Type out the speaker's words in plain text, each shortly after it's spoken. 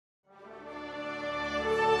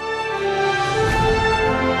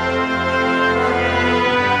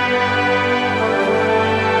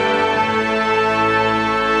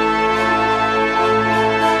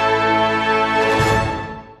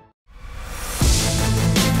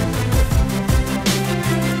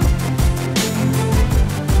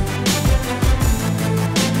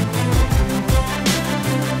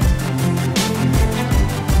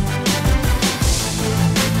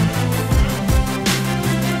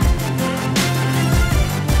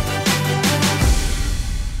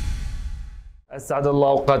أسعد الله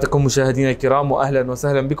أوقاتكم مشاهدينا الكرام، وأهلا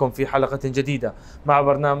وسهلا بكم في حلقة جديدة مع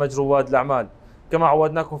برنامج رواد الأعمال. كما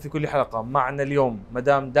عودناكم في كل حلقة معنا اليوم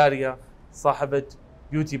مدام داريا صاحبة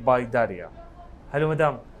Beauty by Darya. Hello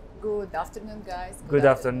madam. Good afternoon guys. Good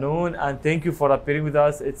afternoon and thank you for appearing with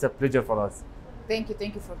us. It's a pleasure for us. Thank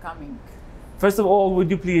you for coming. First of all, would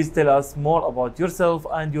you please tell us more about yourself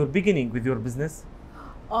and your beginning with your business?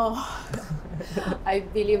 Oh, I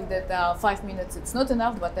believe that 5 minutes it's not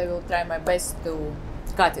enough, but I will try my best to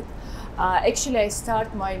cut it. Actually, I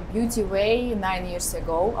start my beauty way 9 years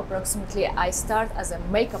ago. Approximately, I start as a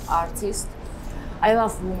makeup artist. I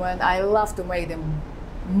love women. I love to make them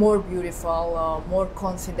more beautiful, more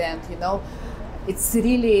confident. You know, it's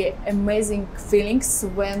really amazing feelings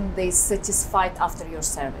when they satisfied after your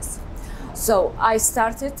service. So I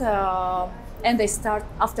started, and I start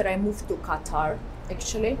after I moved to Qatar.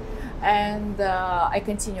 Actually, and I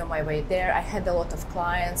continue my way there. I had a lot of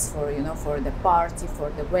clients for the party, for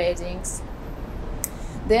the weddings.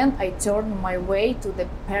 Then I turned my way to the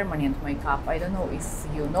permanent makeup. I don't know if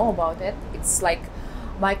you know about it. It's like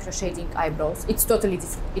micro shading eyebrows. It's totally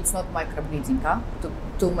different. It's not microbleeding,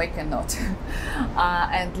 to make a note.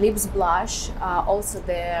 And lips blush, also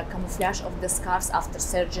the camouflage of the scars after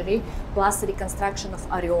surgery, plus reconstruction of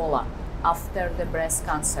areola after the breast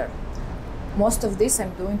cancer. Most of this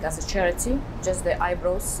I'm doing as a charity, just the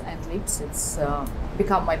eyebrows and lips. It's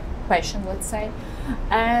become my passion, let's say.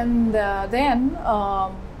 And then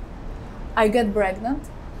I get pregnant,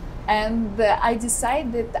 and I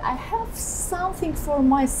decided I have something for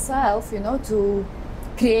myself, to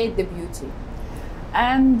create the beauty.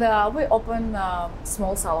 And we open a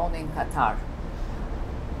small salon in Qatar.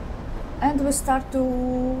 And we start to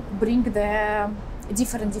bring the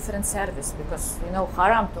different service, because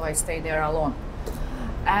haram to I stay there alone.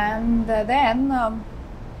 And then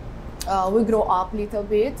we grow up a little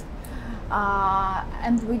bit,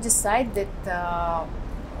 and we decide that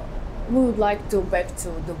we would like to back to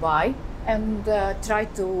Dubai and try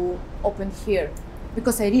to open here,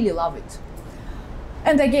 because I really love it.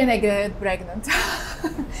 And again I get pregnant.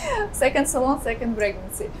 Second salon, second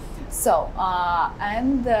pregnancy. So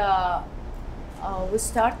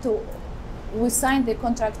we signed the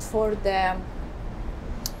contract for the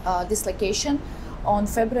this location on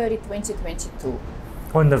February 2022.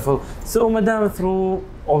 Wonderful. So, madam, through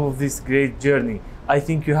all of this great journey, I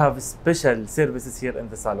think you have special services here in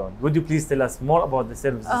the salon. Would you please tell us more about the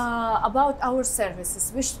services? About our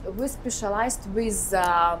services, we specialized with,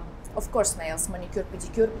 of course, nails, manicure,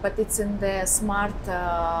 pedicure, but it's in the smart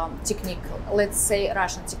technique, let's say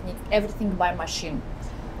Russian technique, everything by machine.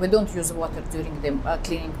 We don't use water during the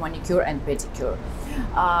cleaning manicure and pedicure.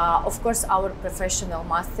 Of course, our professional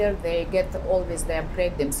master, they get always, they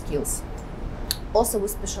upgrade them skills. Also, we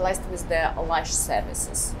specialized with the lash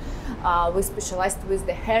services. We specialized with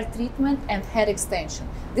the hair treatment and hair extension.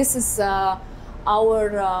 This is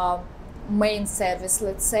our main service,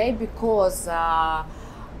 let's say, because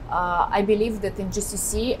I believe that in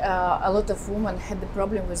GCC, a lot of women had the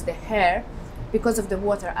problem with the hair because of the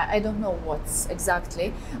water. I don't know what's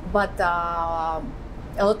exactly, but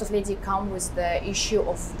a lot of ladies come with the issue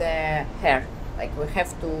of the hair. Like, we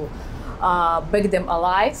have to bake them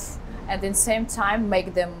alive and at the same time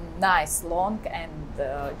make them nice, long, and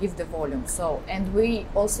give the volume. So, and we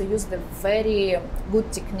also use the very good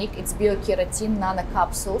technique. It's biokeratin nano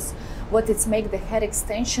capsules. What it's make the hair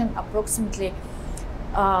extension approximately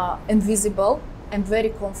invisible and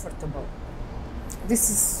very comfortable. This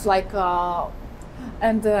is like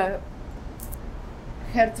and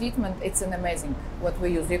hair treatment, it's an amazing what we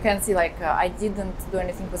use. You can see, like, I didn't do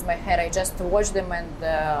anything with my hair. I just wash them and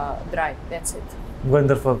dry. That's it.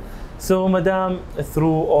 Wonderful. So, madam,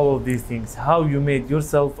 through all of these things, how you made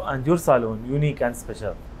yourself and your salon unique and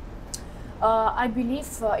special? I believe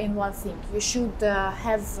in one thing. You should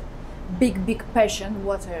have big passion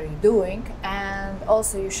what are you doing, and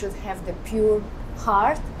also you should have the pure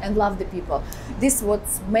heart and love the people. This what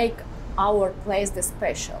make our place the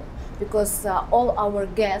special, because all our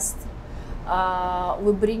guests,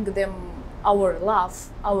 we bring them our love,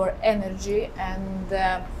 our energy, and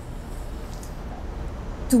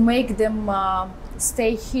to make them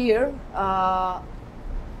stay here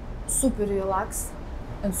super relaxed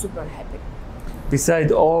and super happy.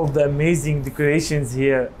 Beside all the amazing decorations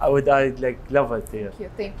here, I like love it here.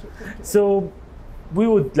 Thank you. So, we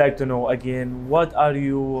would like to know again, what are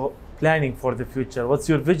you planning for the future? What's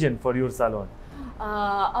your vision for your salon?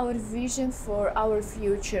 Our vision for our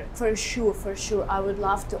future, for sure, I would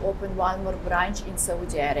love to open one more branch in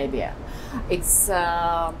Saudi Arabia. It's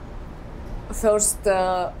first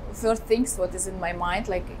things what is in my mind,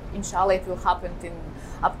 like inshallah it will happen in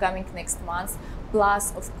upcoming next month.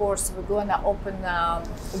 Plus, of course, we're gonna open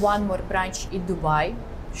one more branch in Dubai.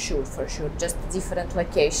 Sure, for sure, just different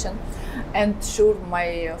location. And sure,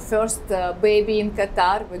 my first baby in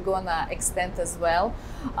Qatar, we're gonna extend as well.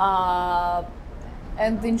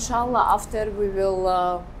 And inshallah, after we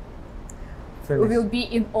will be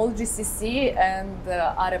in all GCC and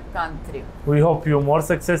Arab country. We hope you more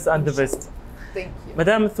success and the best. Thank you.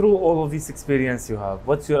 Madam, through all of this experience you have,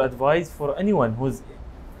 what's your advice for anyone who's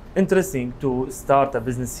interested to start a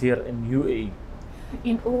business here in UAE?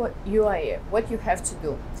 In UAE, what you have to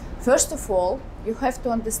do? First of all, you have to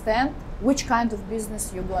understand which kind of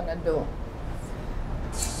business you're gonna do.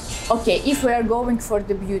 Okay, if we are going for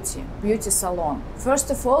the beauty salon, first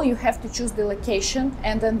of all, you have to choose the location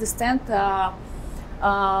and understand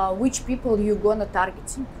which people you're gonna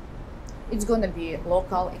targeting. It's gonna be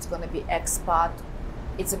local, it's gonna be expat,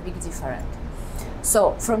 it's a big difference.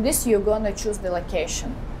 So from this, you're gonna choose the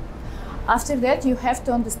location. After that, you have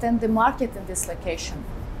to understand the market in this location.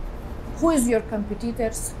 Who is your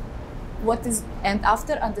competitors? And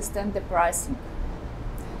after understand the pricing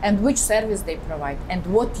and which service they provide and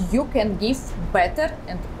what you can give better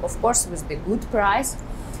and of course with the good price.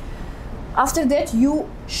 After that, you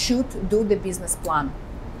should do the business plan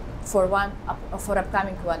for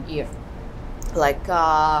upcoming 1 year. Like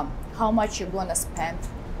how much you're gonna spend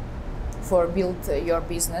for build your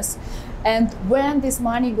business and when this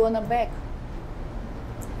money gonna back.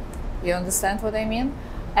 You understand what I mean?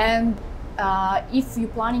 And if you're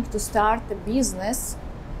planning to start a business,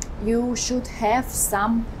 you should have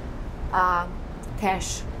some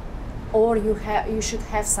cash, or you should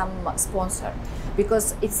have some sponsor,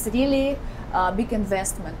 because it's really a big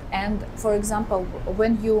investment. And for example,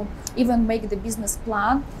 when you even make the business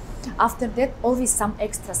plan, after that always some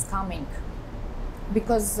extras coming,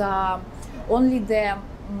 because only the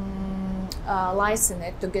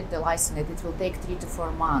license, to get the license, it will take 3 to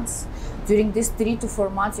 4 months. During these 3 to 4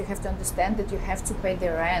 months, you have to understand that you have to pay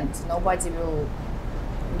the rent. Nobody will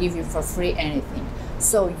give you for free anything.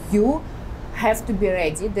 So you have to be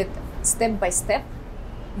ready that step by step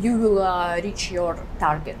you will reach your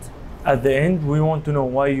target. At the end, we want to know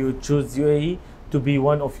why you choose UAE to be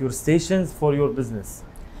one of your stations for your business.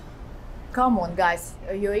 Come on, guys,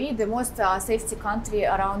 UAE, the most safety country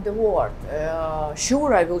around the world.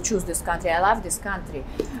 Sure, I will choose this country. I love this country.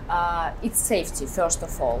 It's safety, first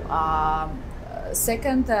of all.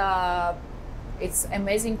 Second, it's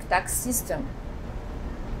amazing tax system.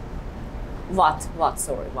 It's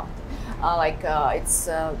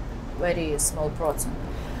a very small percent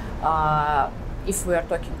if we are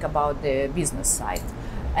talking about the business side.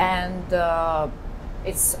 And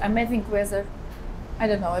it's amazing weather. I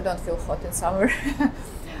don't know, I don't feel hot in summer.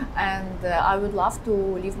 And I would love to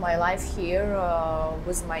live my life here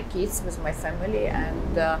with my kids, with my family,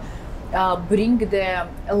 and bring the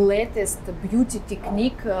latest beauty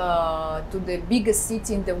technique to the biggest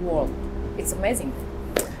city in the world. It's amazing.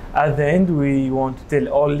 At the end, we want to tell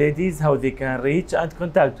all ladies how they can reach and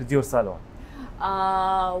contact with your salon.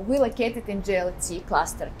 We located in JLT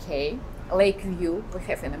Cluster K, Lake View. We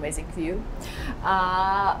have an amazing view.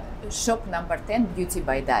 Shop number 10, Beauty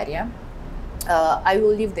by Darya. I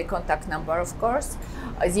will leave the contact number, of course,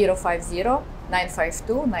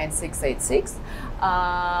 050-952-9686.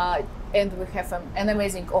 And we have an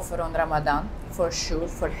amazing offer on Ramadan, for sure,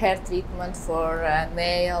 for hair treatment, for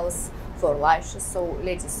nails, for lashes. So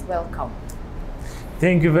ladies, welcome.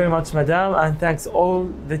 Thank you very much, madam, and thanks all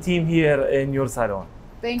the team here in your salon.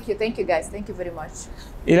 Thank you guys, thank you very much.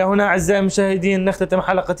 إلى هنا أعزائي المشاهدين نختتم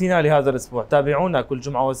حلقتنا لهذا الأسبوع. تابعونا كل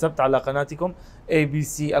جمعة وسبت على قناتكم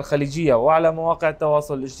ABC الخليجية وعلى مواقع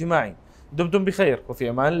التواصل الاجتماعي. دمتم بخير وفي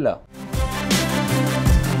أمان الله.